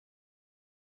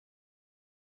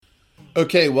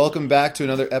Okay, welcome back to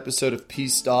another episode of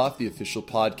Pissed Off, the official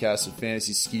podcast of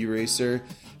Fantasy Ski Racer,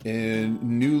 and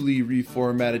newly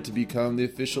reformatted to become the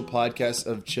official podcast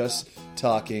of Just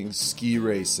Talking Ski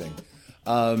Racing.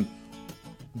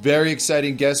 Very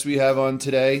exciting guest we have on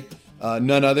today,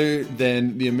 none other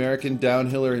than the American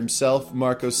downhiller himself,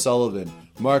 Marco Sullivan.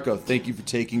 Marco, thank you for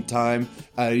taking time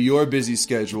out of your busy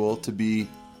schedule to be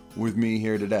with me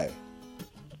here today.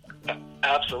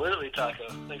 Absolutely, Taco.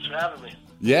 Thanks for having me.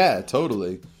 Yeah,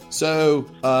 totally. So,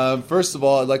 first of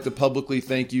all, I'd like to publicly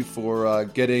thank you for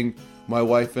getting my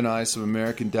wife and I some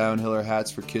American Downhiller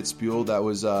hats for Kitzbühel. That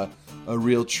was a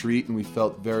real treat, and we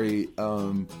felt very,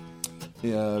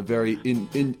 very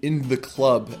in the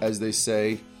club, as they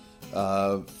say,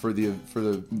 for the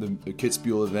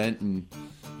Kitzbühel event. And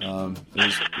I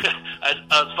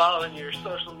was following your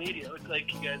social media. It looked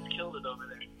like you guys killed it over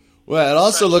there. Well, it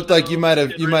also looked like you might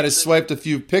have swiped a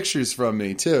few pictures from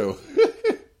me too.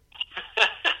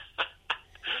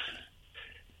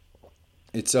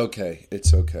 It's okay.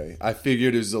 It's okay. I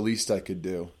figured it was the least I could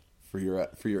do for your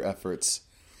efforts.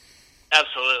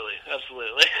 Absolutely.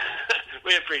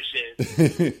 We appreciate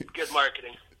it. Good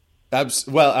marketing.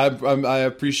 Well, I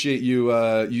appreciate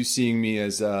you seeing me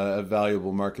as a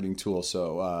valuable marketing tool.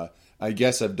 So I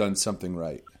guess I've done something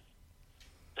right.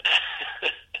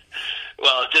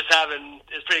 Well,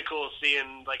 it's pretty cool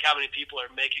seeing like how many people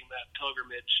are making that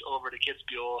pilgrimage over to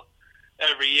Kitzbühel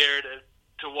every year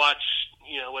to watch,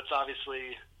 what's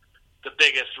obviously the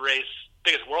biggest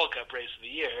World Cup race of the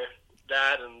year,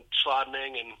 that and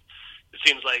Schladming, and it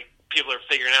seems like people are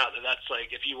figuring out that that's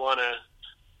like, if you want to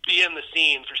be in the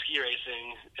scene for ski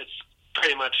racing, it's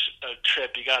pretty much a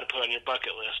trip you got to put on your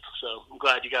bucket list. So I'm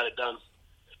glad you got it done.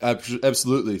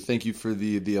 Absolutely. Thank you for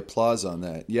the applause on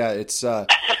that. Yeah, it's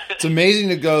amazing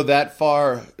to go that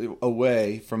far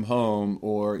away from home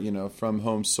or, from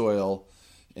home soil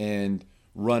and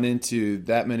run into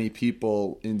that many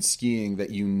people in skiing that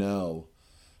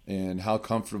and how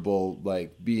comfortable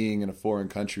like being in a foreign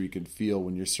country can feel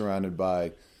when you're surrounded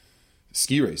by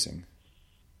ski racing.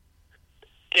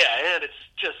 Yeah, and it's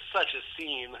just such a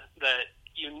scene that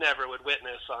you never would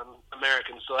witness on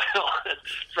American soil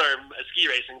from a ski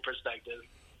racing perspective.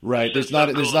 Right. There's not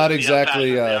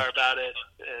exactly they are about it,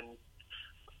 and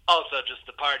also just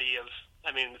the party of.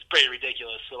 I mean, it's pretty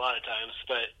ridiculous a lot of times,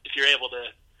 but if you're able to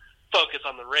focus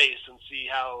on the race and see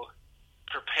how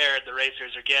prepared the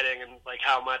racers are getting and like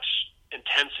how much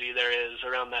intensity there is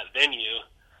around that venue,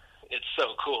 it's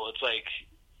so cool. It's like,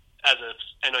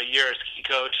 I know you're a ski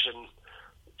coach, and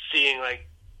seeing like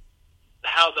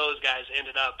how those guys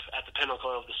ended up at the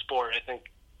pinnacle of the sport, I think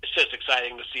it's just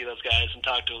exciting to see those guys and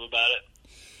talk to them about it.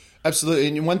 Absolutely.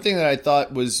 And one thing that I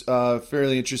thought was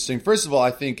fairly interesting, first of all,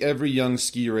 I think every young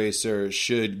ski racer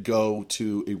should go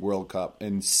to a World Cup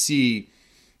and see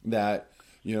that,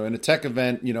 in a tech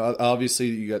event, obviously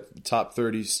you got the top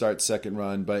 30 start second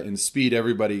run, but in speed,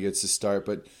 everybody gets to start.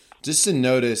 But just to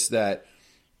notice that,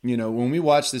 when we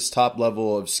watch this top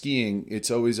level of skiing, it's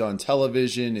always on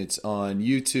television, it's on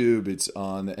YouTube, it's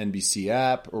on the NBC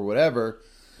app or whatever.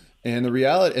 And the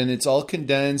reality, and it's all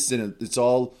condensed and it's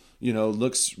all,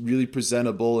 looks really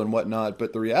presentable and whatnot.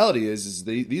 But the reality is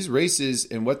these races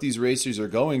and what these racers are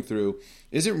going through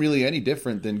isn't really any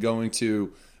different than going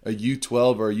to a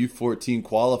U12 or a U14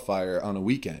 qualifier on a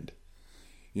weekend.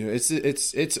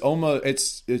 It's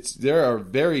almost there are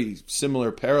very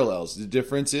similar parallels. The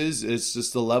difference is it's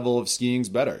just the level of skiing's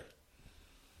better.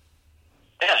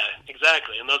 Yeah,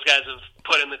 exactly. And those guys have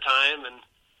put in the time, and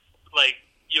like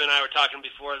you and I were talking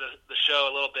before the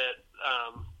show a little bit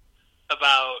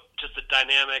about just the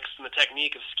dynamics and the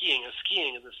technique of skiing. And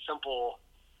skiing is a simple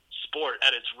sport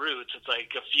at its roots. It's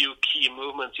like a few key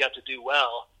movements you have to do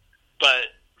well,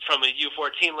 but from a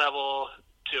U14 level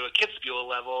to a Kitzbühel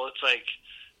level, it's like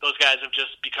those guys have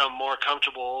just become more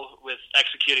comfortable with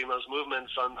executing those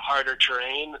movements on harder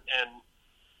terrain and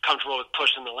comfortable with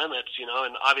pushing the limits, and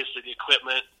obviously the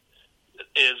equipment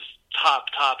is top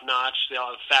notch. They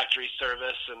all have factory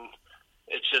service, and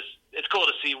it's cool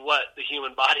to see what the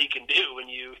human body can do when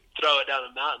you throw it down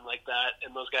a mountain like that,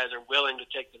 and those guys are willing to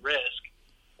take the risk.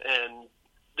 And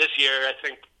this year, I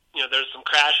think, there's some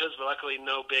crashes, but luckily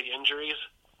no big injuries.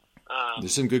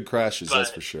 There's some good crashes,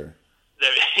 that's for sure.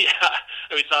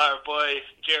 We saw our boy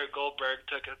Jared Goldberg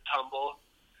took a tumble.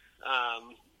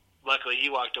 Luckily, he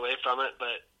walked away from it,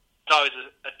 but it's always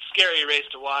a scary race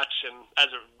to watch. And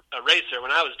as a racer,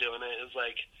 when I was doing it, it was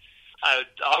like I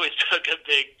always took a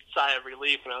big sigh of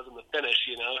relief when I was in the finish.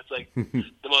 It's like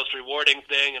the most rewarding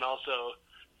thing, and also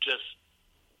just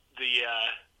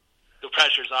the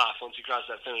pressure's off once you cross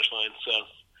that finish line. So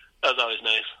that was always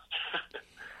nice.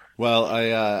 Well,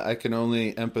 I can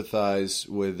only empathize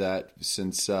with that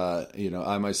since I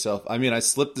myself. I mean, I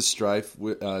slipped the strife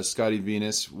with Scotty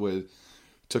Venus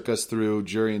took us through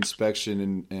jury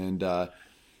inspection and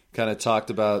kind of talked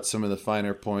about some of the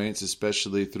finer points,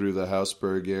 especially through the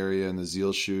Hausberg area and the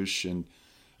Zielschuss. And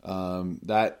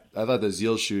that I thought the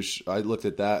Zielschuss, I looked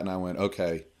at that and I went,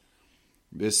 okay,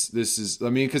 this is.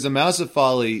 I mean, because the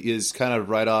Mouseafali is kind of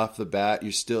right off the bat.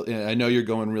 You're still. I know you're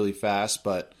going really fast,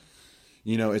 but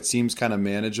it seems kind of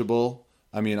manageable.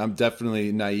 I mean, I'm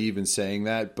definitely naive in saying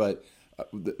that, but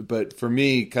for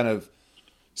me, kind of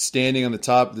standing on the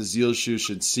top of the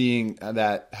Zielschuss and seeing how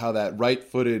that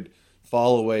right-footed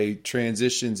fall away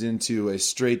transitions into a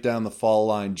straight down the fall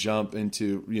line jump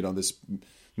into this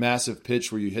massive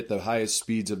pitch where you hit the highest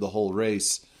speeds of the whole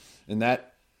race, and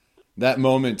that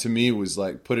moment to me was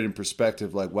like, put it in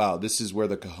perspective, like, wow, this is where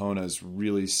the cojones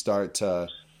really start to.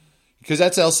 Because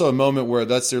that's also a moment where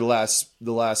that's the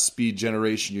last speed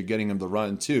generation you're getting them to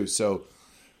run too. So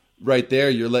right there,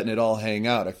 you're letting it all hang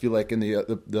out. I feel like in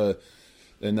the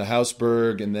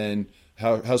Hausberg and then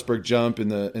Hausberg jump in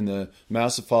the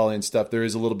Mouseafali and stuff, there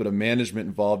is a little bit of management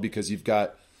involved because you've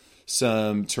got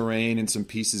some terrain and some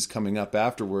pieces coming up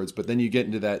afterwards. But then you get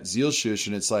into that Zielschuss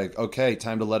and it's like, okay,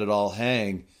 time to let it all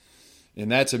hang.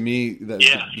 And that to me,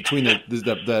 between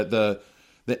the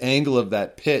angle of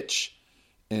that pitch.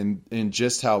 And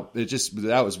just how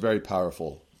that was very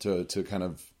powerful to kind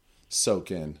of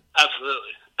soak in.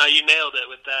 Absolutely. You nailed it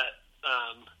with that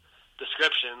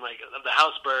description. Like the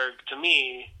Hausberg, to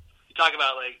me, you talk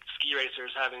about like ski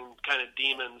racers having kind of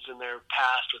demons in their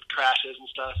past with crashes and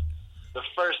stuff. The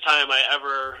first time I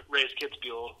ever raced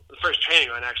Kitzbühel, the first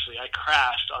training run actually, I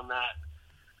crashed on that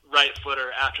right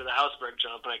footer after the Hausberg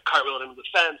jump, and I cartwheeled into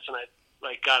the fence, and I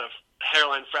got a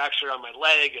hairline fracture on my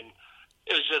leg, and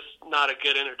it was just not a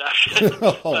good introduction.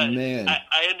 Oh man!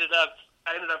 I ended up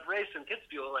racing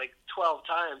Kitzbühel like 12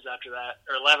 times after that,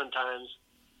 or 11 times,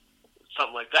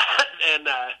 something like that. And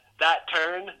that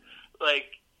turn,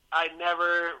 like I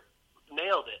never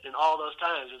nailed it. And all those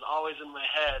times, it was always in my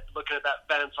head, looking at that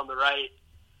fence on the right.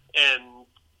 And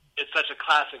it's such a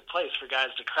classic place for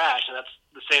guys to crash, and that's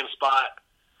the same spot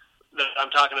that I'm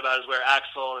talking about is where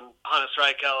Axel and Hannes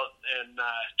Reichelt and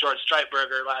George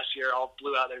Streitberger last year all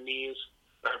blew out their knees.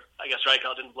 Or I guess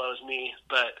Reichelt didn't blow his knee,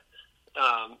 but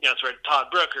it's where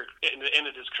Todd Brooker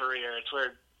ended his career. It's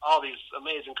where all these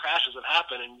amazing crashes have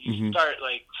happened, and you start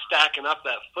like stacking up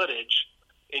that footage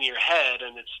in your head,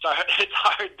 and it's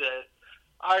hard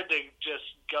to just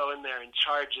go in there and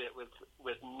charge it with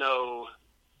no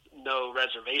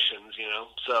reservations,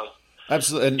 So.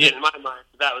 Absolutely. In my mind,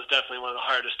 that was definitely one of the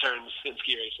hardest turns in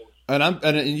ski racing.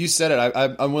 And you said it.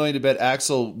 I'm willing to bet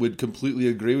Axel would completely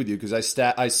agree with you because I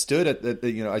stood at the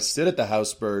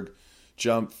Hausberg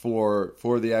jump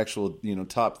for the actual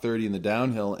top 30 in the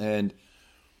downhill, and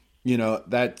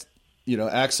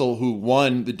Axel, who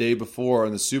won the day before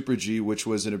on the Super G, which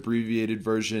was an abbreviated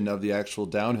version of the actual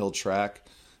downhill track,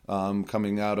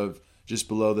 coming out of just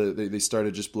below they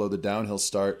started just below the downhill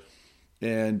start,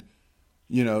 and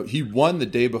he won the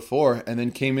day before and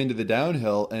then came into the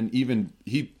downhill, and even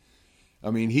he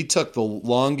took the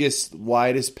longest,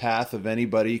 widest path of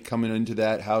anybody coming into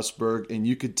that Hausberg, and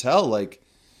you could tell, like,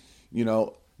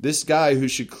 this guy who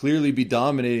should clearly be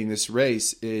dominating this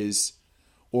race is,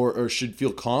 or should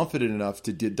feel confident enough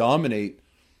to dominate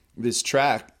this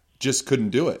track, just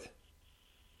couldn't do it.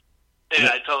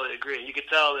 Yeah, I totally agree. You could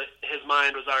tell that his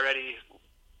mind was already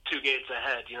 2 gates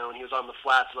ahead. When he was on the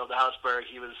flats above the Hausberg,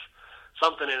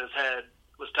 something in his head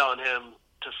was telling him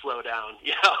to slow down,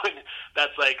 and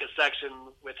that's like a section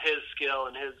with his skill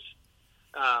and his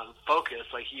focus.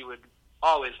 Like he would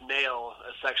always nail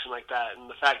a section like that, and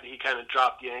the fact that he kind of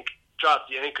dropped the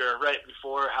anchor right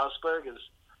before Hausberg is,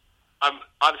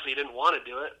 obviously he didn't want to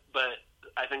do it, but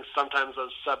I think sometimes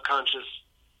those subconscious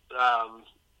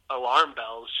alarm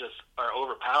bells just are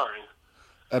overpowering.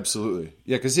 Absolutely,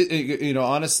 yeah, because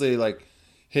honestly, like.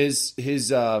 His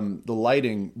the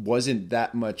lighting wasn't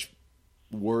that much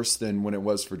worse than when it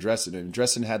was for Dressen. And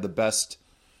Dressen had the best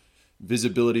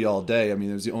visibility all day. I mean,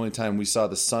 it was the only time we saw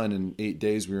the sun in 8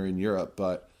 days we were in Europe,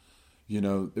 but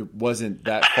it wasn't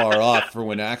that far off for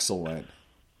when Axel went.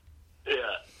 Yeah.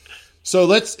 So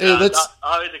let's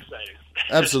always exciting.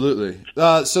 Absolutely.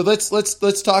 So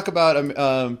let's talk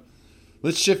about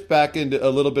let's shift back into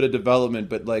a little bit of development,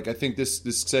 but like I think this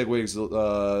segues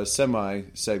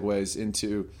semi-segues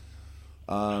into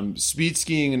speed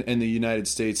skiing in the United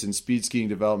States and speed skiing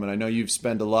development. I know you've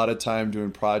spent a lot of time doing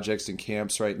projects and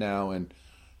camps right now, and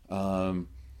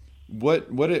what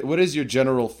is your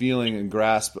general feeling and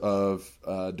grasp of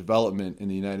development in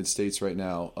the United States right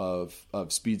now of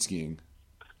speed skiing?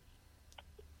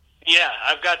 Yeah,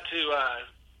 I've got to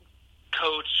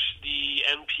coach the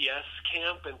NPS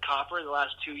camp in Copper the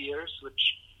last 2 years,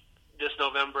 which this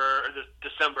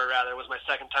December rather, was my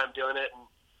second time doing it. And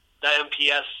that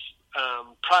NPS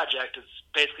project is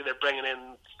basically they're bringing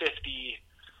in 50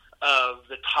 of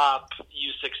the top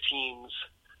U16s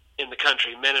in the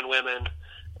country, men and women,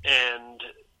 and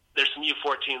there's some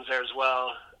U14s there as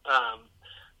well.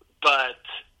 But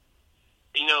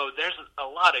there's a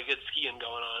lot of good skiing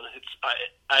going on.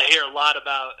 I hear a lot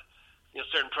about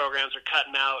certain programs are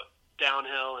cutting out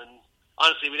downhill, and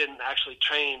honestly, we didn't actually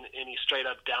train any straight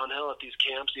up downhill at these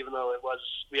camps, even though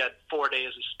we had 4 days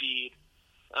of speed.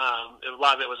 A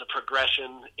lot of it was a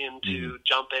progression into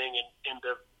jumping and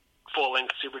into full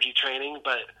length Super G training,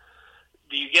 but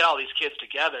you get all these kids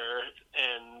together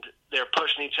and they're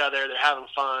pushing each other, they're having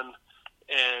fun,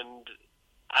 and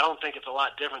I don't think it's a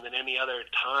lot different than any other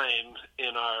time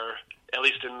at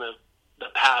least in the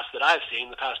past that I've seen,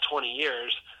 the past 20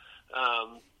 years.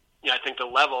 I think the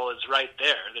level is right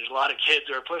there. There's a lot of kids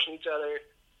who are pushing each other,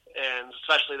 and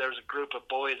especially there's a group of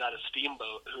boys out of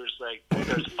Steamboat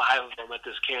there's 5 of them at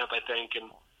this camp, I think, and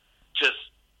just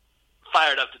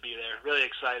fired up to be there. Really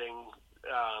exciting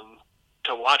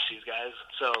to watch these guys.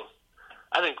 So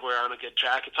I think we're on a good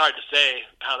track. It's hard to say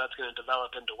how that's going to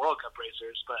develop into World Cup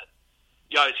racers, but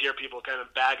you always hear people kind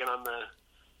of bagging on the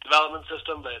development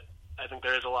system, but I think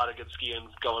there is a lot of good skiing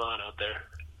going on out there.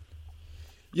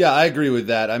 Yeah, I agree with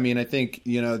that. I mean, I think,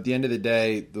 at the end of the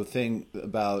day, the thing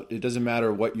about it doesn't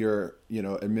matter what your,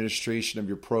 administration of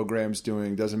your program's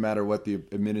doing, doesn't matter what the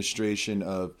administration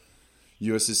of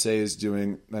USSA is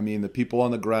doing. I mean, the people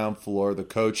on the ground floor, the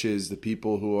coaches, the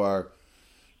people who are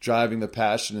driving the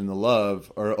passion and the love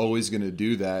are always going to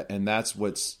do that. And that's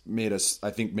what's made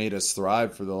us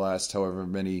thrive for the last however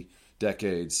many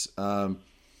decades. But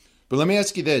let me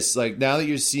ask you this, like, now that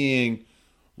you're seeing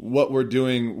what we're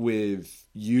doing with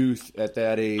youth at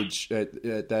that age,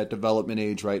 at that development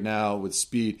age right now with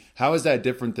speed, how is that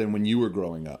different than when you were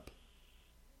growing up?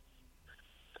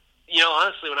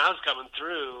 Honestly, when I was coming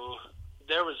through,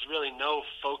 there was really no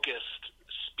focused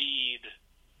speed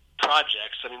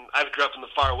projects. I mean, I grew up in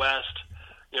the far west,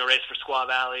 raced for Squaw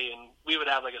Valley, and we would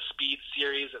have like a speed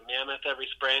series at Mammoth every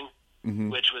spring,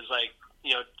 which was like,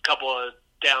 a couple of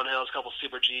downhills, a couple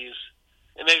Super Gs,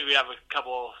 and maybe we have a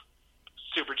couple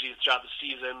Super Gs throughout the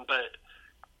season. But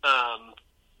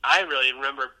I really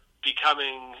remember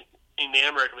becoming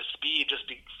enamored with speed just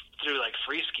through like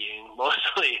free skiing,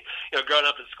 mostly, growing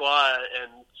up in Squaw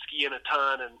and skiing a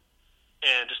ton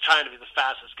and just trying to be the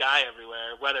fastest guy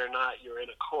everywhere, whether or not you're in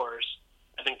a course.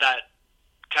 I think that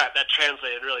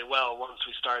translated really well once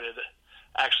we started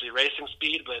actually racing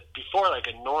speed. But before like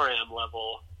a NORAM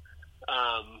level,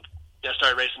 I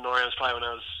started racing NORAMs probably when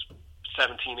I was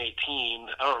 17, 18.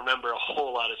 I don't remember a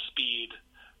whole lot of speed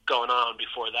going on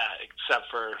before that, except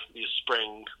for these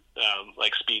spring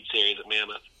like speed series at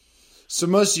Mammoth. So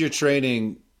most of your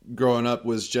training growing up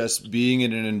was just being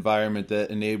in an environment that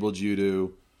enabled you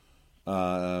to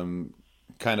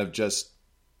kind of just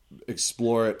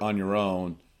explore it on your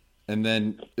own. And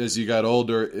then as you got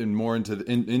older and more into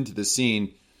the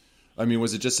scene, I mean,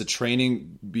 was it just a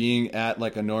training being at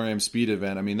like a NORAM speed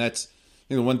event? I mean, that's,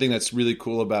 one thing that's really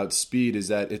cool about speed is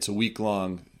that it's a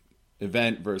week-long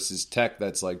event versus tech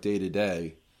that's like day to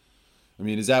day. I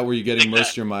mean, is that where you're getting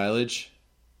most of your mileage?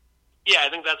 Yeah, I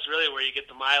think that's really where you get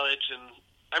the mileage. And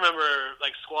I remember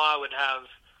like Squaw would have,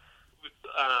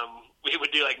 we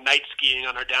would do like night skiing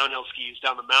on our downhill skis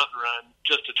down the mountain run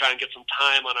just to try and get some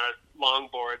time on our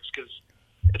longboards, because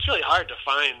it's really hard to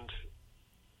find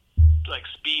like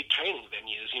speed training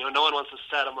venues. No one wants to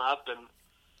set them up,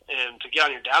 and to get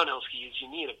on your downhill skis, you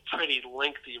need a pretty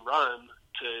lengthy run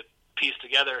to piece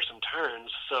together some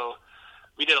turns. So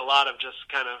we did a lot of just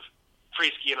kind of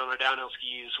free skiing on our downhill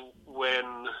skis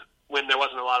when there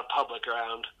wasn't a lot of public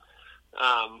around.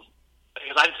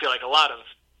 Because I just feel like a lot of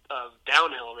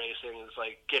downhill racing is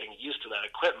like getting used to that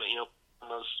equipment.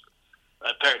 Those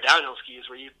a pair of downhill skis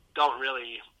where you're not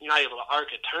able to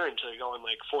arc a turn until you're going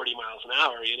like 40 miles an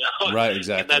hour. Right,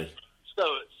 exactly. And that's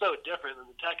so different than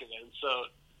the tech event.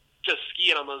 So just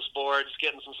skiing on those boards,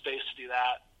 getting some space to do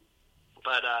that.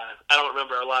 But I don't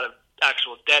remember a lot of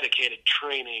actual dedicated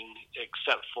training,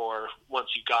 except for once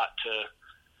you got to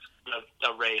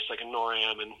a race like a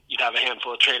NORAM, and you'd have a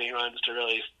handful of training runs to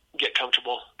really get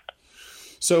comfortable.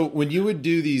 So when you would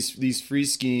do these free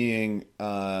skiing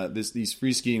these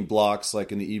free skiing blocks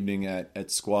like in the evening at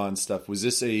Squaw and stuff, was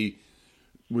this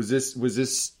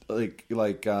like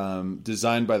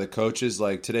designed by the coaches,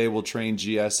 like today we'll train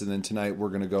GS and then tonight we're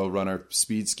going to go run our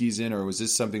speed skis in, or was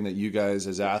this something that you guys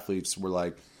as athletes were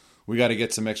like, we got to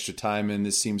get some extra time in.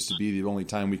 This seems to be the only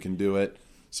time we can do it,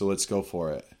 so let's go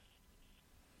for it?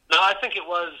 No, I think it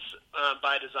was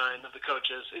by design of the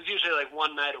coaches. It's usually like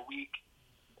one night a week.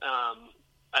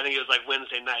 I think it was like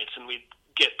Wednesday nights, and we'd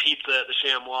get pizza at the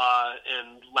Chamois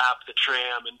and lap the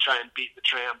tram and try and beat the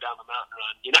tram down the mountain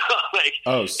run. You know, like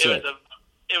sick.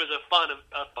 It was a fun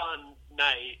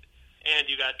night, and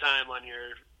you got time on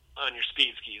your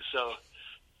speed skis. So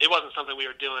it wasn't something we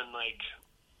were doing like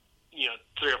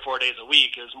 3 or 4 days a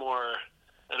week. It was more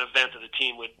an event that the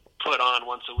team would put on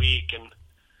once a week, and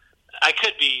I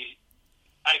could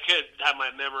have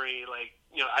my memory like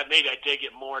maybe I did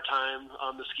get more time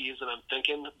on the skis than I'm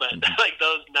thinking, but like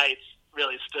those nights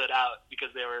really stood out because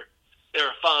they were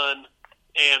fun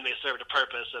and they served a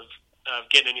purpose of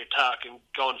getting in your tuck and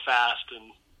going fast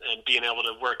and being able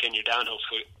to work in your downhill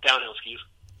skis.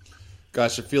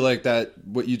 Gosh, I feel like that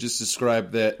what you just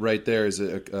described that right there is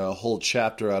a whole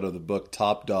chapter out of the book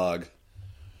Top Dog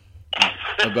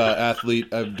about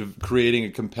creating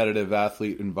a competitive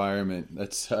athlete environment.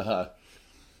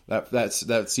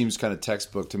 That seems kind of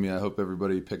textbook to me. I hope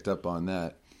everybody picked up on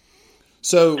that.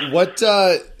 So what's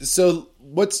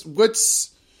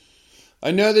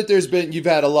I know that you've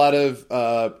had a lot of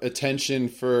attention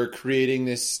for creating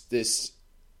this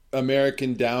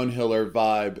American downhiller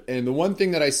vibe. And the one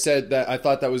thing that I said that I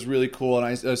thought that was really cool, and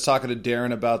I was talking to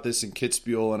Darren about this in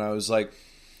Kitzbühel, and I was like,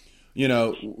 you've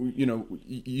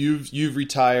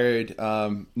retired,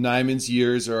 Nyman's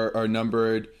years are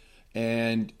numbered,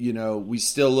 and we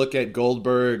still look at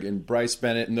Goldberg and Bryce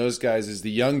Bennett and those guys as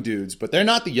the young dudes, but they're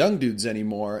not the young dudes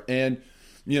anymore. And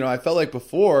I felt like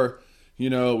before,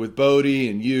 with Bodie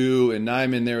and you and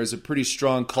Nyman, there was a pretty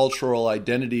strong cultural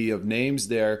identity of names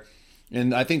there.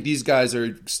 And I think these guys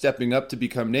are stepping up to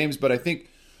become names. But I think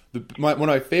one of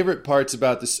my favorite parts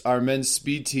about our men's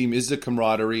speed team is the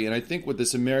camaraderie. And I think what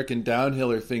this American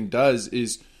downhiller thing does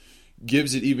is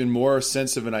gives it even more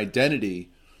sense of an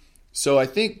identity. So I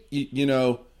think,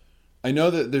 I know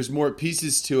that there's more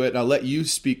pieces to it, and I'll let you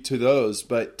speak to those.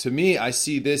 But to me, I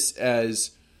see this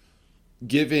as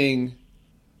giving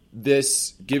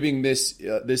this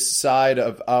side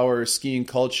of our skiing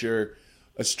culture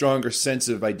a stronger sense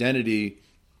of identity.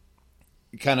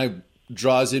 It kind of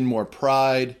draws in more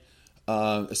pride,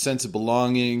 a sense of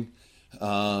belonging. As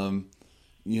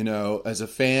a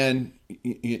fan,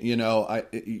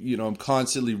 I'm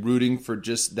constantly rooting for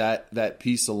just that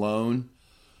piece alone.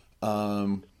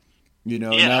 Absolutely.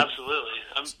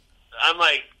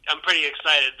 I'm pretty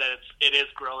excited that it is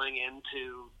growing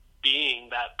into being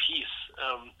that piece.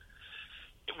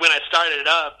 When I started it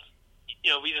up,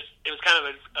 it was kind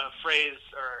of a phrase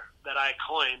that I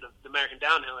coined, the American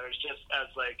Downhillers, just as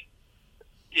like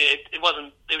it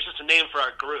was just a name for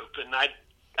our group, and I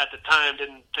at the time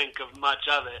didn't think of much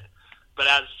of it, but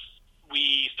as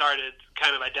we started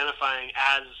kind of identifying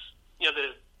as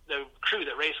the crew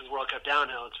that races World Cup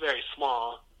downhill, it's very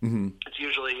small. Mm-hmm. It's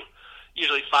usually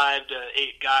 5 to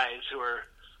 8 guys who are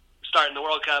starting the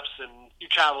World Cups, and you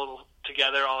travel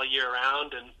together all year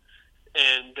round, and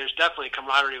there's definitely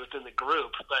camaraderie within the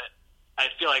group. But I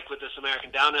feel like with this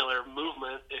American Downhiller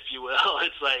movement, if you will,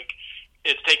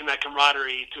 it's taking that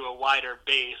camaraderie to a wider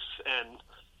base and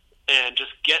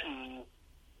just getting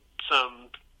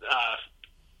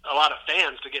a lot of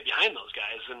fans to get behind those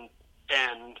guys,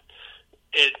 and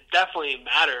it definitely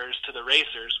matters to the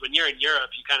racers. When you're in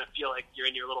Europe, you kind of feel like you're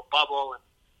in your little bubble and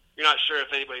you're not sure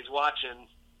if anybody's watching.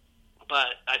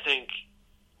 But I think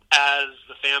as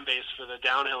the fan base for the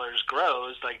downhillers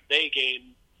grows, like they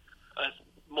gain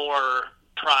more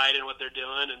pride in what they're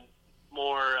doing and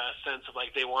more sense of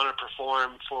like they want to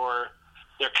perform for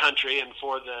their country and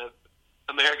for the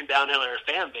American Downhiller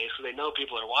fan base, so they know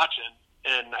people are watching.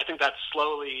 And I think that's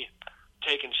slowly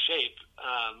taken shape.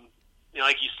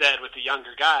 Like you said, with the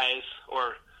younger guys,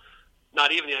 or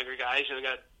not even the younger guys, we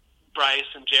got Bryce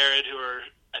and Jared, who are,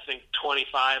 I think,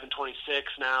 25 and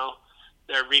 26 now.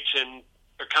 They're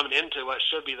coming into what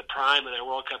should be the prime of their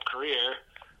World Cup career.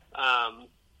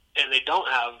 And they don't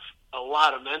have a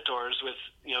lot of mentors with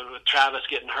Travis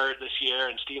getting hurt this year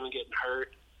and Steven getting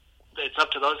hurt. It's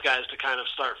up to those guys to kind of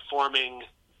start forming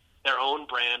their own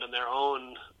brand and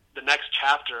the next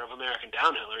chapter of American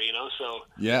Downhiller, so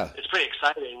yeah, it's pretty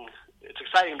exciting. It's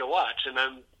exciting to watch, and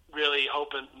I'm really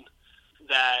hoping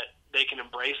that they can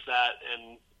embrace that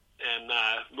and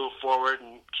move forward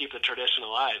and keep the tradition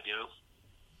alive,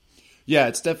 Yeah,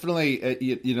 it's definitely,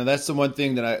 that's the one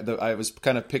thing that I was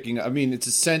kind of picking up. I mean, it's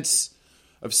a sense,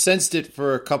 I've sensed it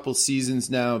for a couple seasons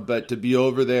now, but to be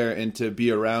over there and to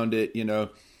be around it,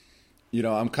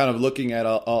 I'm kind of looking at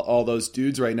all those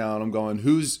dudes right now, and I'm going,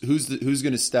 who's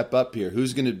going to step up here?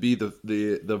 Who's going to be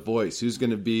the voice? Who's going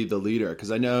to be the leader? Because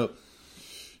I know,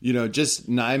 just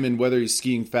Nyman, whether he's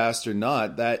skiing fast or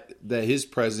not, that his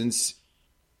presence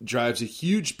drives a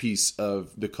huge piece of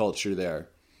the culture there.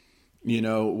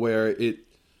 Where it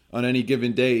on any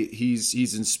given day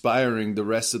he's inspiring the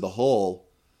rest of the whole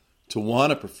to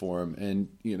want to perform, and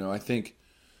I think.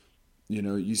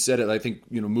 You said it. I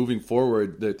think, moving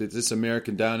forward, that this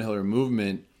American Downhiller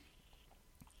movement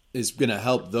is going to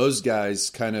help those guys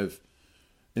kind of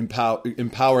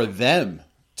empower them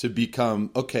to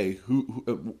become, okay,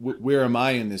 where am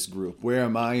I in this group? Where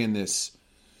am I in this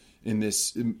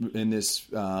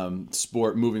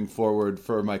sport moving forward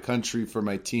for my country, for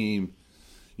my team?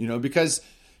 Because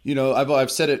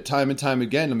I've said it time and time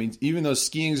again. I mean, even though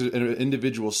skiing is an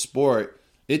individual sport,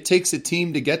 it takes a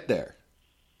team to get there.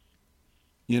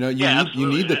 You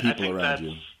need the people around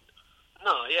you.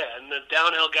 No, yeah, and the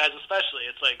downhill guys especially.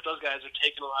 It's like those guys are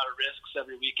taking a lot of risks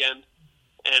every weekend,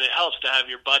 and it helps to have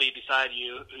your buddy beside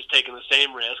you who's taking the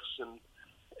same risks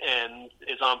and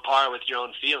is on par with your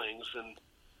own feelings. And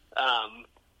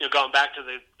going back to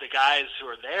the guys who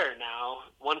are there now,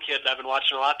 one kid I've been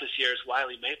watching a lot this year is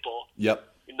Wiley Maple. Yep.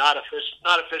 Not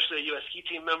officially a U.S. ski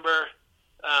team member.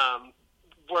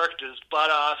 Worked his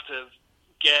butt off to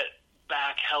get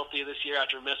back healthy this year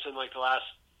after missing like the last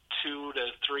 2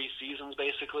 to 3 seasons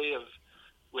basically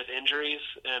with injuries,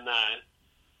 and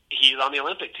he's on the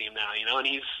Olympic team now, and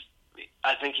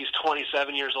I think he's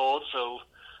 27 years old, so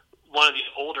one of the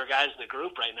older guys in the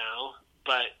group right now,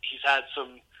 but he's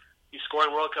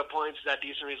scoring World Cup points, he's had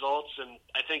decent results, and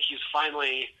I think he's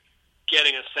finally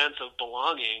getting a sense of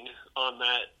belonging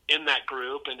in that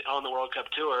group and on the World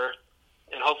Cup tour.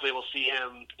 And hopefully we'll see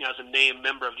him as a named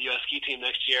member of the U.S. ski team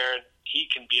next year. He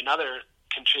can be another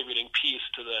contributing piece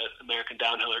to the American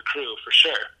Downhiller crew for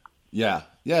sure. Yeah.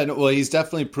 No, well, he's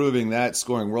definitely proving that,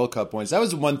 scoring World Cup points. That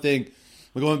was one thing,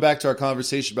 going back to our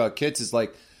conversation about kits, is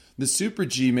like the Super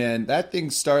G, man, that thing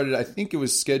started, I think it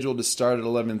was scheduled to start at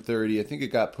 11:30. I think it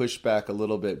got pushed back a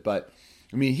little bit. But,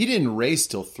 I mean, he didn't race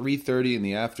till 3:30 in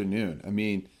the afternoon. I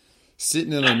mean,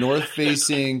 sitting in a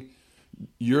north-facing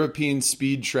European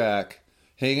speed track,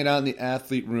 hanging out in the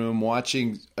athlete room,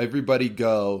 watching everybody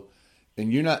go,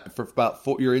 and you're not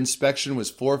your inspection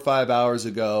was 4 or 5 hours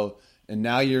ago, and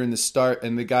now you're in the start,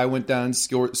 and the guy went down and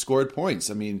scored points.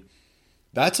 I mean,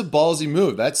 that's a ballsy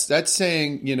move. That's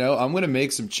saying, I'm going to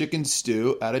make some chicken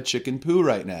stew out of chicken poo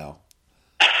right now.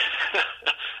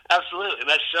 Absolutely, and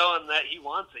that's showing that he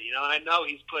wants it. And I know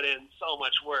he's put in so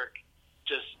much work,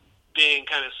 just being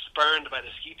kind of spurned by the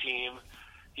ski team.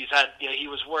 He's had, he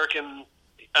was working.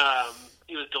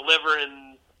 He was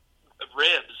delivering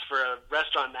ribs for a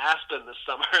restaurant in Aspen this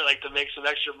summer, like to make some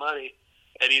extra money.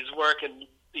 And he's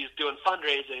doing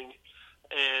fundraising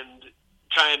and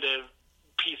trying to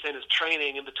piece in his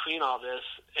training in between all this.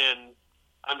 And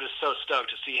I'm just so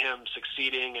stoked to see him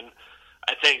succeeding. And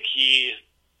I think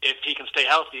if he can stay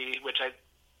healthy, which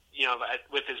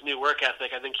with his new work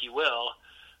ethic, I think he will.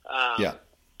 I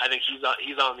think he's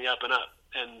on the up and up.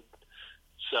 And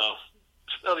so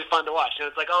it'll be fun to watch. And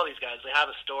it's like all these guys, they have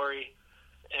a story,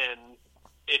 and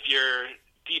if you're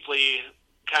deeply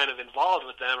kind of involved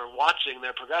with them or watching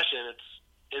their progression,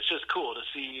 it's just cool to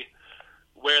see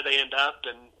where they end up.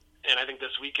 And I think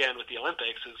this weekend with the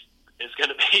Olympics is going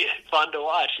to be fun to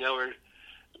watch.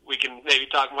 We can maybe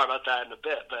talk more about that in a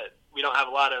bit, but we don't have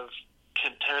a lot of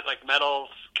medal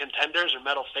contenders or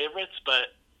medal favorites,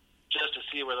 but just to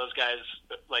see where those guys,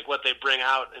 like what they bring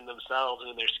out in themselves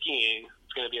and in their skiing,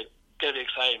 it's going to be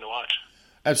exciting to watch.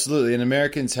 Absolutely, and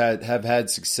Americans have had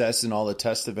success in all the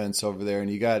test events over there,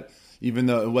 and you got, even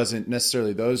though it wasn't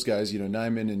necessarily those guys,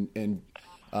 Nyman and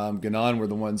Ganon were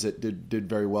the ones that did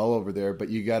very well over there, but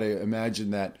you got to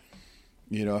imagine that,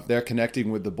 if they're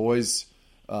connecting with the boys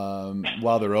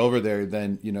while they're over there,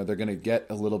 then they're going to get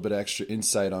a little bit extra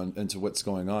insight into what's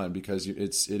going on, because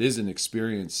it is an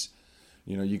experience.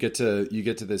 You get to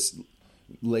this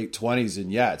late 20s,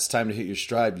 and it's time to hit your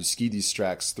stride. You ski these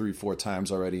tracks 3-4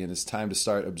 times already, and it's time to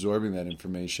start absorbing that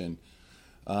information.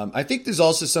 I think there's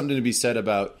also something to be said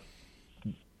about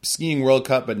skiing World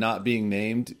Cup but not being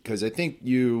named, because I think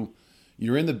you're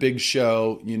in the big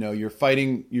show, you're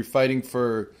fighting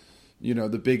for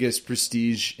the biggest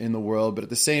prestige in the world, but at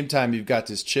the same time you've got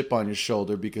this chip on your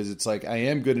shoulder, because it's like, I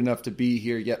am good enough to be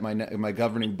here, yet my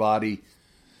governing body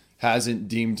hasn't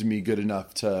deemed me good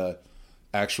enough to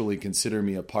actually consider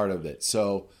me a part of it.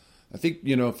 So I think,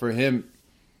 for him,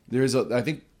 I'm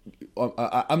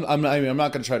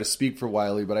not going to try to speak for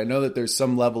Wiley, but I know that there's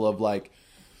some level of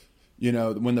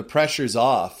when the pressure's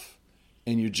off,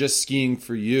 and you're just skiing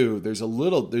for you, there's a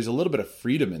little bit of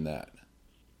freedom in that.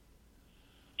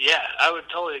 Yeah, I would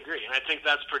totally agree, and I think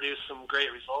that's produced some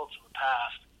great results in the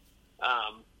past.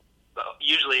 But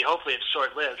usually, hopefully, it's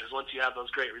short-lived, because once you have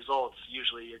those great results,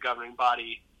 usually your governing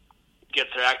body gets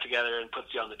their act together and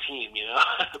puts you on the team.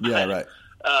 But, Yeah, right.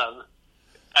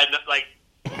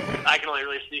 I can only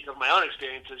really speak of my own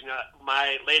experiences.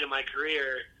 Late in my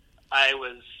career, I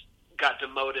got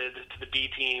demoted to the B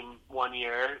team one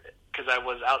year because I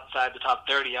was outside the top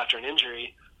 30 after an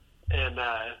injury, and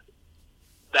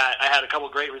that I had a couple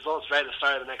great results right at the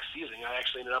start of the next season. I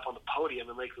actually ended up on the podium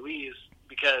in Lake Louise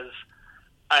because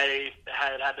I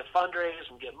had to fundraise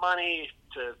and get money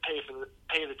to pay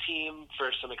the team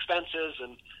for some expenses,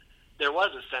 and there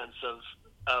was a sense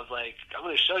of like, I'm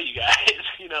going to show you guys,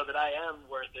 that I am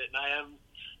worth it, and I am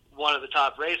one of the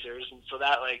top racers, and so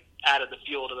that like added the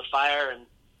fuel to the fire. And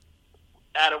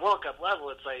at a World Cup level,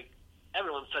 it's like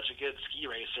everyone's such a good ski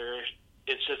racer.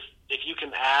 It's just, if you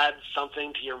can add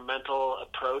something to your mental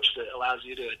approach that allows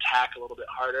you to attack a little bit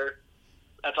harder,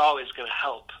 that's always going to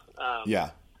help.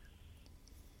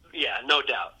 Yeah, no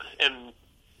doubt. And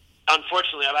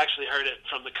unfortunately, I've actually heard it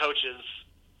from the coach's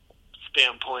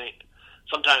standpoint.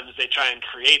 Sometimes they try and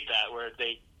create that, where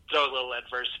they throw a little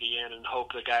adversity in and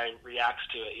hope the guy reacts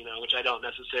to it, which I don't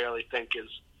necessarily think is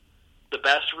the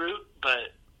best route,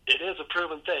 but it is a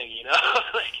proven thing,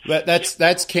 But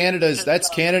that's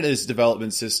Canada's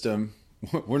development system.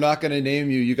 We're not going to name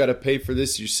you. You got to pay for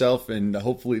this yourself, and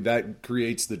hopefully that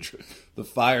creates the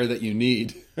fire that you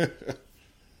need. Yeah.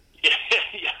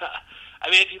 I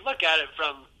mean, if you look at it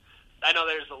I know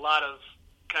there's a lot of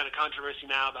kind of controversy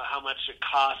now about how much it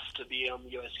costs to be on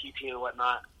the U.S. ski team and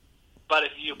whatnot. But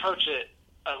if you approach it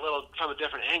a little from a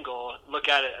different angle, look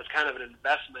at it as kind of an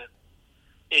investment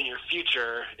in your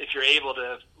future, if you're able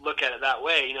to look at it that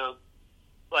way,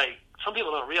 like some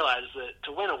people don't realize that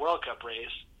to win a World Cup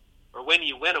race, or when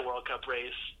you win a World Cup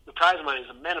race, the prize money is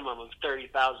a minimum of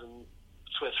 30,000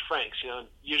 Swiss francs,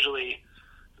 usually,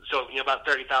 so, about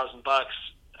 30,000 bucks.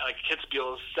 Like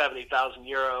Kitzbühel is 70,000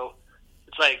 euro.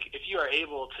 It's like, if you are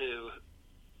able to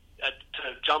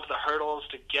jump the hurdles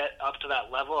to get up to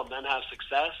that level and then have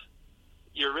success,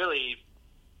 you're really,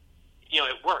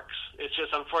 it works. It's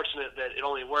just unfortunate that it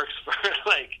only works for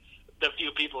like the few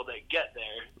people that get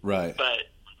there. Right. But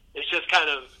it's just kind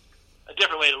of a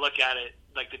different way to look at it,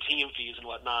 like the team fees and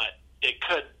whatnot. It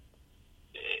could,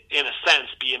 in a sense,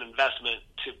 be an investment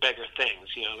to bigger things,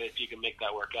 if you can make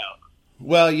that work out.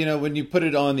 Well, when you put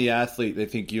it on the athlete, I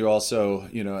think you're also,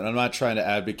 and I'm not trying to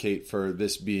advocate for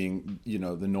this being,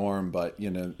 the norm, but,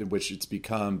 which it's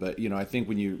become. But, I think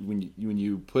when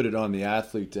you put it on the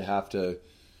athlete to have to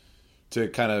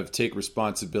kind of take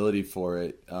responsibility for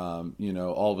it,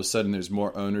 all of a sudden there's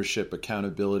more ownership,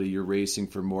 accountability. You're racing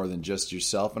for more than just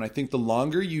yourself. And I think the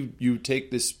longer you take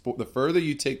this sport, the further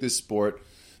you take this sport,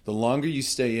 the longer you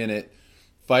stay in it,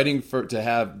 fighting to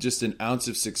have just an ounce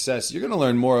of success, you're going to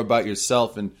learn more about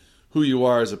yourself and who you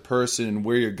are as a person and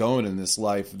where you're going in this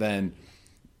life than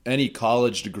any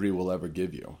college degree will ever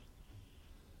give you.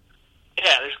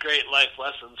 Yeah, there's great life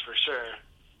lessons for sure.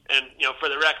 And, for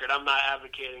the record, I'm not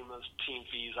advocating those team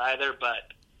fees either,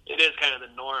 but it is kind of the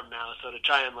norm now. So to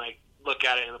try and look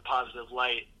at it in a positive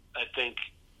light, I think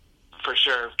for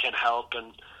sure can help.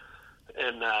 And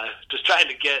just trying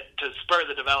to spur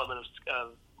the development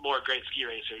of more great ski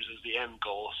racers is the end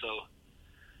goal. So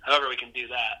however we can do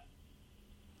that.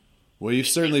 Well, you've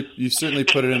certainly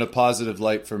put it in a positive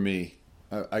light for me.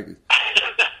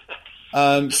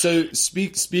 So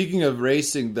speaking of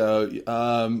racing though,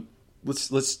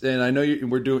 let's and I know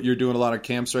you're doing a lot of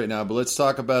camps right now, but let's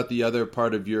talk about the other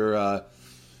part of your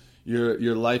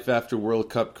life after World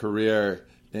Cup career,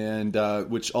 and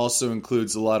which also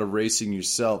includes a lot of racing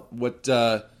yourself.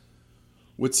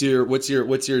 What's your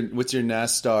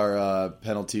NASTAR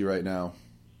penalty right now?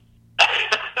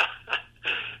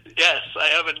 Yes, I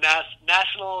have a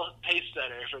national pace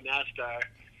setter for NASTAR.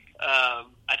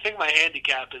 I think my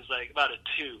handicap is about a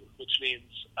 2, which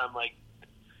means I'm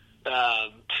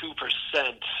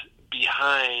 2%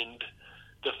 behind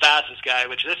the fastest guy,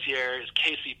 which this year is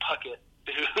Casey Puckett,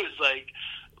 who's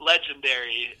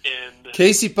legendary in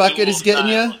Casey Puckett is getting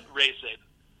you racing.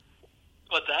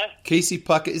 What's that? Casey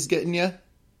Puckett is getting you.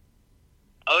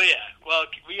 Oh yeah. Well,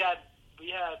 we had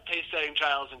pace setting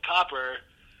trials in Copper,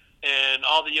 and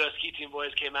all the U.S. ski team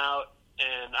boys came out,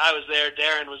 and I was there.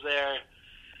 Darren was there,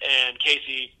 and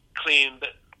Casey cleaned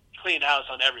house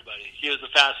on everybody. He was the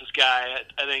fastest guy.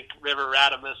 I think River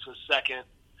Radamus was second.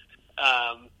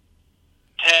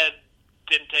 Ted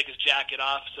didn't take his jacket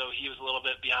off, so he was a little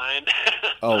bit behind.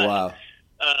 Oh, wow.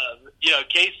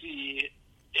 Casey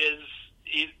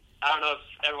I don't know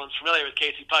if everyone's familiar with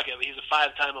Casey Puckett, but he's a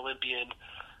 5-time Olympian.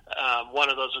 One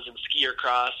of those was in skier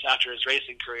cross after his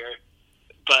racing career.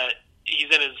 But he's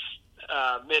in his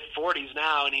mid-40s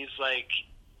now, and he's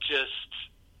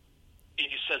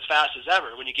as fast as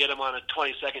ever when you get him on a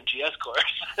 20-second GS course.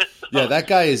 So, yeah, that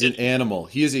guy is an animal.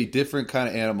 He is a different kind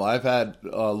of animal. I've had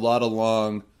a lot of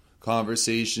long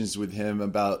conversations with him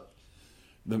about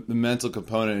the mental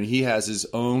component, and he has his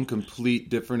own complete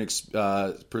different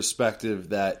perspective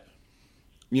that,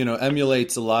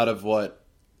 emulates a lot of what,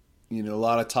 a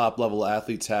lot of top-level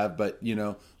athletes have. But,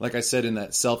 like I said, in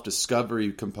that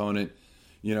self-discovery component,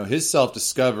 his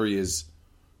self-discovery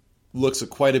looks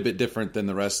quite a bit different than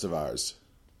the rest of ours.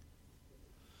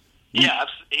 Yeah,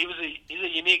 he's a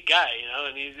unique guy,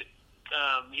 and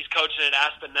he's coaching at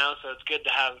Aspen now, so it's good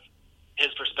to have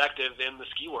his perspective in the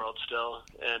ski world still,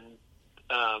 and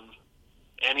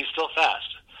he's still fast.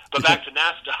 But back to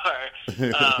NASTAR,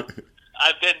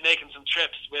 I've been making some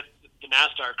trips with the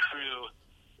NASTAR crew.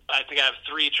 I think I have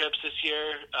 3 trips this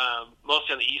year,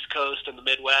 mostly on the East Coast and the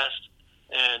Midwest,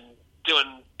 and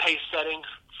doing pace setting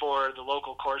for the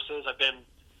local courses. I've been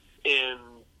in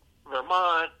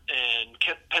Vermont and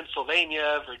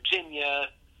Pennsylvania, Virginia.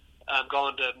 I'm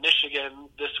going to Michigan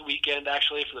this weekend,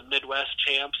 actually, for the Midwest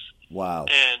Champs. Wow.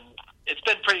 And it's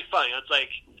been pretty fun. It's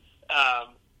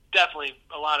definitely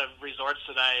a lot of resorts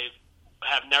that I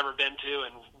have never been to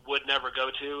and would never go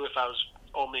to if I was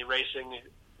only racing,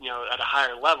 at a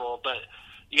higher level. But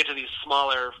you get to these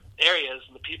smaller areas,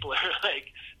 and the people are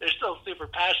they're still super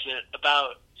passionate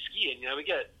about skiing. We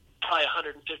get probably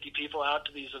 150 people out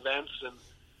to these events, and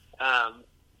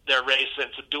they're racing.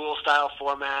 It's a dual style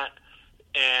format,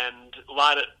 and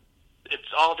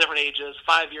it's all different ages,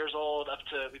 5 years old up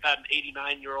to, we've had an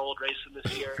 89-year-old racing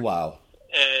this year. Wow.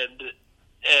 And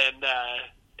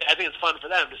I think it's fun for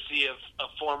them to see a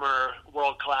former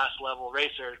world-class level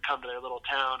racer come to their little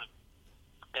town.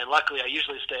 And luckily, I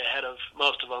usually stay ahead of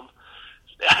most of them.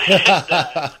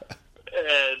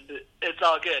 And it's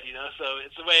all good, So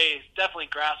it's a way, definitely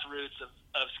grassroots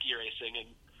of ski racing, and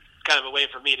kind of a way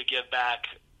for me to give back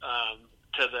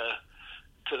to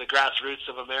the grassroots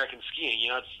of American skiing.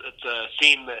 It's a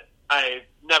scene that I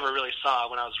never really saw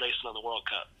when I was racing on the World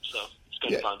Cup. So it's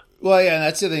been fun. Well, yeah, and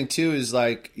that's the thing too, is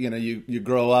you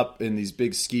grow up in these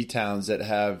big ski towns that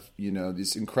have,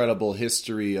 this incredible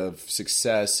history of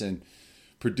success and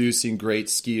producing great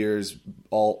skiers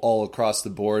all across the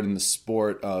board in the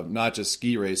sport of not just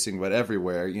ski racing, but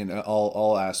everywhere,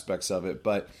 all aspects of it.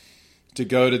 But to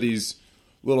go to these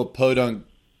little podunk,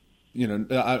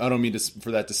 I don't mean for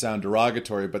that to sound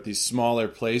derogatory, but these smaller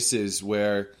places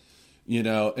where,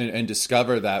 and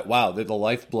discover that, wow, that the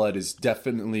lifeblood is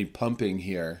definitely pumping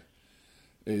here.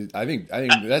 I think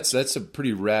that's a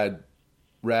pretty rad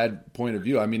point of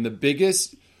view. I mean, the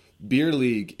biggest beer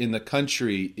league in the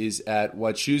country is at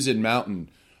Wachusett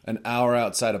Mountain, an hour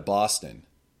outside of Boston.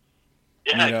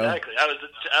 Yeah, exactly. I was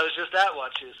just at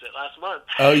Wachusett last month.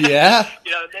 Oh yeah.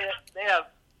 They have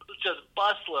just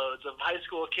busloads of high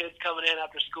school kids coming in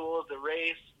after school to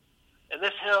race, and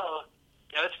this hill,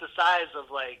 it's the size of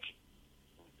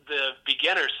the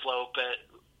beginner slope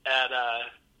at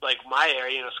my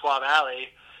area, Squaw Valley.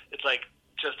 It's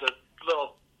just a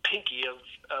little pinky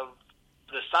of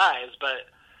the size, but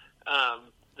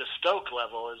the stoke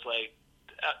level is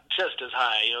just as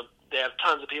high. They have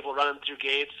tons of people running through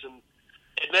gates, and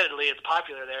admittedly, it's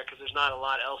popular there because there's not a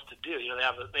lot else to do. They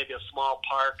have maybe a small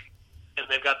park, and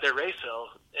they've got their race hill,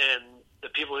 and the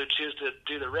people who choose to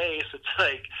do the race, it's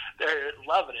they're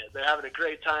loving it. They're having a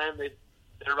great time.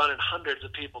 They're running hundreds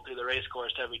of people through the race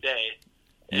course every day,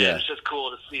 and It's just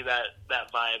cool to see that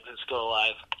vibe is still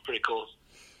alive. It's pretty cool.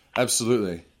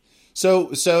 Absolutely. So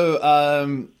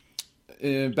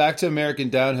back to American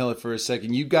Downhill for a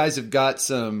second. You guys have got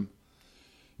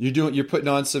you're putting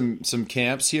on some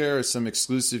camps here, or some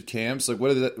exclusive camps.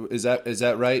 Is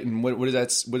that right? And what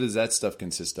does that stuff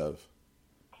consist of?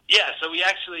 Yeah, so we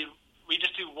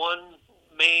just do one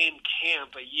main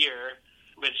camp a year,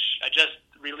 which I just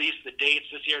released the dates.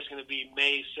 This year is going to be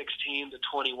May 16 to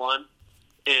 21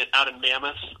 out in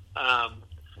Mammoth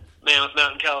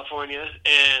Mountain, California.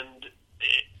 And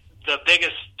the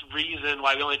biggest reason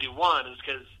why we only do one is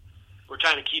because we're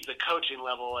trying to keep the coaching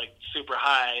level super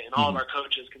high, and all of our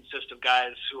coaches consist of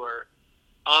guys who are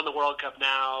on the World Cup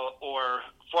now or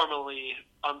formerly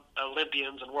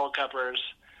Olympians and World Cuppers.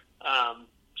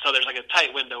 So there's a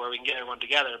tight window where we can get everyone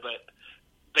together, but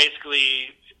basically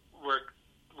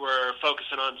we're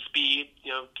focusing on speed,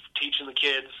 teaching the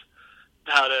kids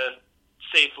how to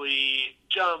safely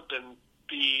jump and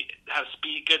have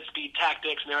good speed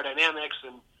tactics and aerodynamics,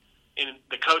 and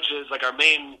the coaches, our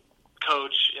main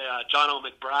coach, John O.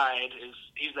 McBride,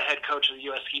 he's the head coach of the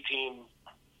U.S. ski team,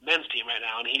 men's team right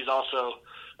now, and he's also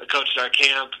a coach at our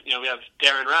camp. You know, we have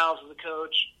Darren Rouse as a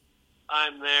coach.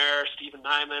 I'm there. Stephen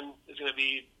Nyman is going to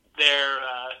be there,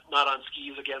 not on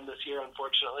skis again this year,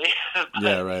 unfortunately. But,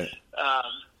 yeah, right.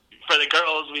 For the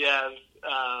girls, we have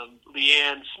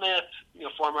Leanne Smith, you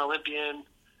know, former Olympian,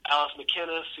 Alice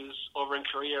McInnes, who's over in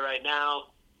Korea right now.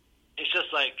 It's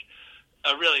just like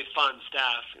a really fun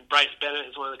staff. And Bryce Bennett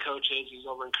is one of the coaches. He's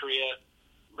over in Korea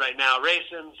right now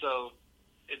racing. So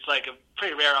it's like a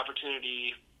pretty rare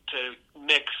opportunity to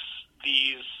mix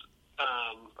these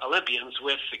Olympians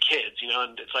with the kids, you know,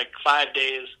 and it's like 5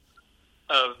 days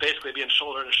of basically being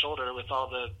shoulder to shoulder with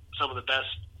some of the best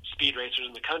speed racers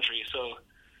in the country. So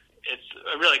it's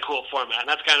a really cool format, and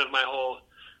that's kind of my whole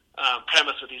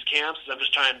premise with these camps. Is I'm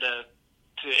just trying to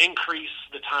increase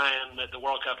the time that the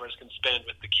World Cuppers can spend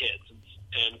with the kids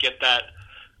and get that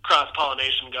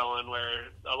cross-pollination going where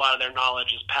a lot of their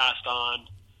knowledge is passed on,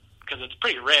 because it's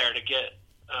pretty rare to get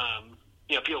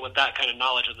you know, people with that kind of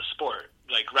knowledge of the sport,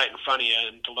 like right in front of you,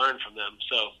 and to learn from them.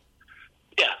 So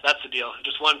yeah, that's the deal.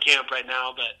 Just one camp right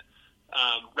now, but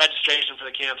registration for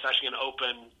the camp is actually going to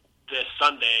open this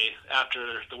Sunday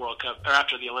after the World Cup, or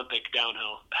after the Olympic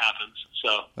downhill happens.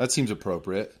 So that seems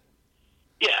appropriate.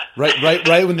 Yeah.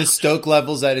 Right when the stoke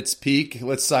level's at its peak,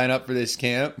 let's sign up for this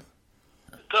camp.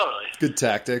 Totally. Good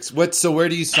tactics. So where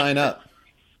do you sign up?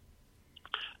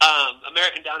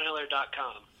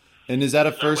 AmericanDownhiller.com. And is that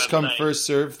a first come, first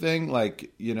serve thing?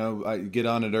 Like, you know, I get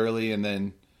on it early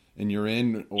and you're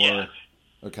in, or yeah.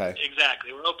 Okay.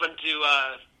 Exactly. We're open to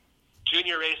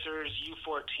junior racers,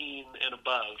 U14 and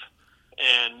above.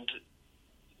 And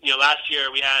you know, last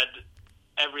year we had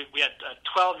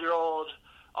a 12-year-old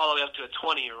all the way up to a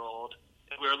 20-year-old.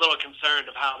 And we were a little concerned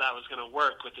of how that was going to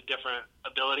work with the different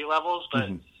ability levels, but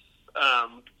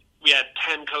we had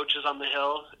 10 coaches on the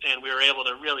hill, and we were able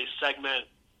to really segment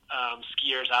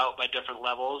skiers out by different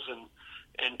levels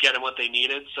and get them what they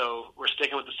needed. So we're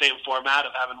sticking with the same format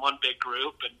of having one big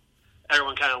group, and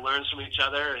everyone kind of learns from each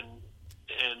other. And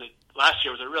last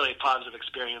year was a really positive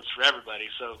experience for everybody.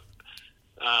 So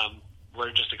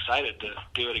we're just excited to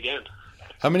do it again.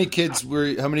 How many kids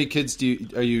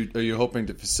are you hoping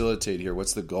to facilitate here?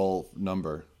 What's the goal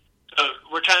number?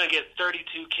 We're trying to get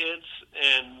 32 kids,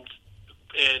 and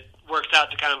it works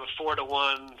out to kind of a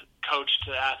 4-to-1 coach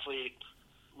to athlete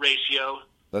ratio.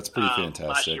 That's pretty fantastic.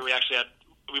 Last year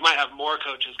we might have more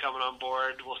coaches coming on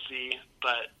board. We'll see,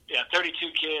 but yeah,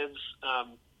 32 kids,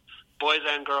 boys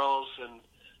and girls, and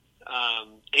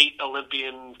 8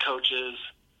 Olympian coaches,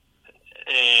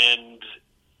 and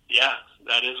yeah,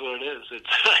 that is what it is. It's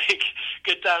like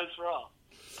good times for all.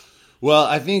 Well,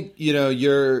 I think, you know,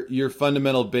 your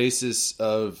fundamental basis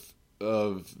or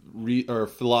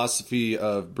philosophy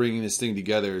of bringing this thing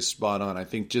together is spot on. I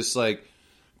think just like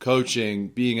coaching,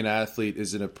 being an athlete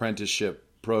is an apprenticeship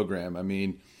program. I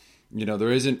mean, you know,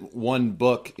 there isn't one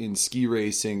book in ski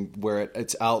racing where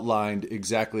it's outlined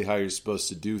exactly how you're supposed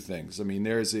to do things. I mean,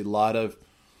 there's a lot of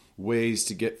ways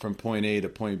to get from point A to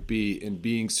point B, and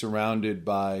being surrounded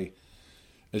by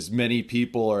as many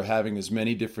people or having as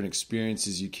many different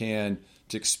experiences you can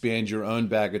to expand your own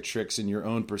bag of tricks and your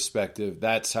own perspective.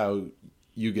 That's how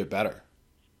you get better.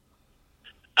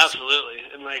 Absolutely.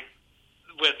 And like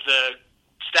with the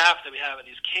staff that we have at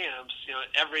these camps, you know,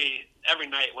 every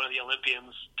night one of the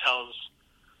Olympians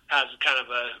has kind of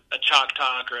a chalk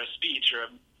talk or a speech or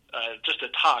just a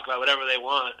talk about whatever they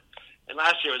want. And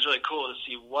last year it was really cool to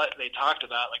see what they talked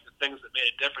about, like the things that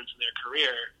made a difference in their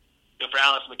career. You know, for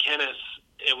Alice McInnes,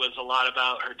 it was a lot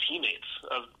about her teammates.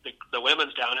 Of the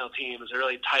women's downhill team is a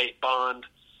really tight bond,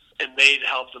 and they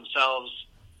help themselves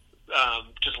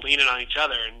just leaning on each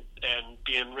other and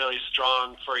being really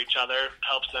strong for each other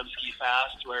helps them ski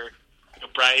fast. Where you know,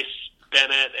 Bryce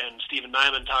Bennett and Stephen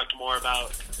Nyman talked more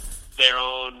about their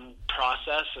own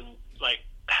process and like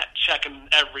checking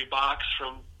every box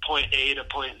from point A to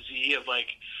point Z of like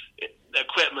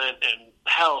equipment and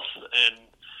health and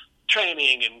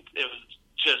training, and it was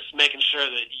just making sure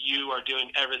that you are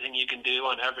doing everything you can do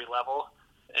on every level.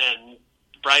 And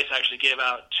Bryce actually gave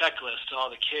out checklists to all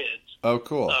the kids. Oh,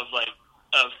 cool. Of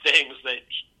things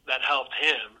that helped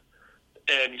him.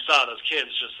 And you saw those kids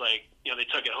just like, you know, they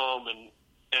took it home, and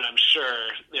I'm sure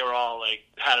they were all like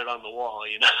had it on the wall,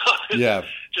 you know. Yeah.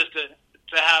 Just to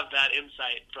have that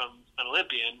insight from an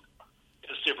Olympian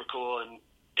is super cool,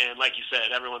 and like you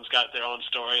said, everyone's got their own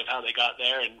story of how they got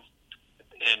there, and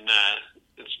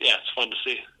it's fun to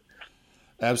see.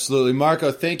 Absolutely.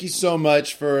 Marco, thank you so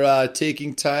much for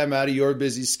taking time out of your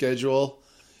busy schedule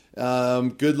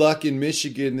Good luck in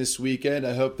Michigan this weekend.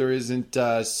 I hope there isn't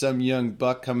some young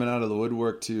buck coming out of the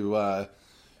woodwork to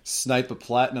snipe a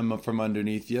platinum from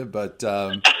underneath you. But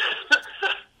thanks,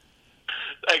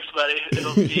 buddy.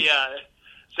 It'll be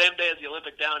same day as the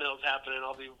Olympic downhill is happening.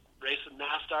 I'll be racing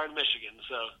NASCAR in Michigan.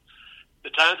 So the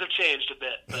times have changed a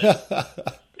bit,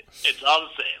 but it's all the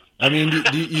same. I mean,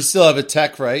 you still have a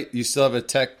tech, right? You still have a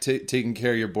tech taking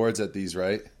care of your boards at these,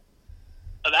 right?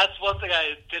 That's one thing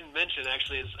I didn't mention,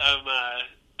 actually, is I'm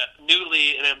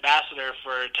newly an ambassador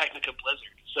for Technica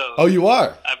Blizzard. So oh, you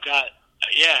are? I've got,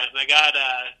 and I got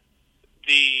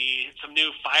some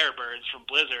new Firebirds from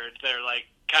Blizzard. They're like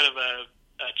kind of a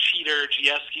cheater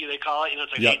GS ski, they call it. You know,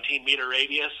 it's like 18-meter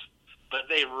radius, but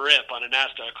they rip on a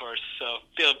NASCAR course. So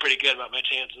feeling pretty good about my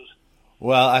chances.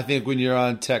 Well, I think when you're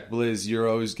on Tech Blizz, you're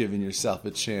always giving yourself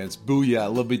a chance.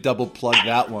 Booyah. Let me double plug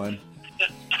that one.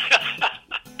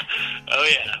 Oh,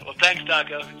 yeah. Well, thanks,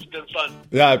 Taco. It's been fun.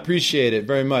 Yeah, I appreciate it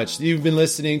very much. You've been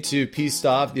listening to Piste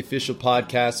Off, the official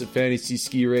podcast of Fantasy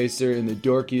Ski Racer and the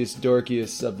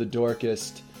dorkiest of the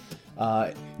dorkest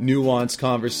nuanced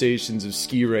conversations of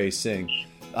ski racing.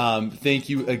 Thank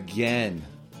you again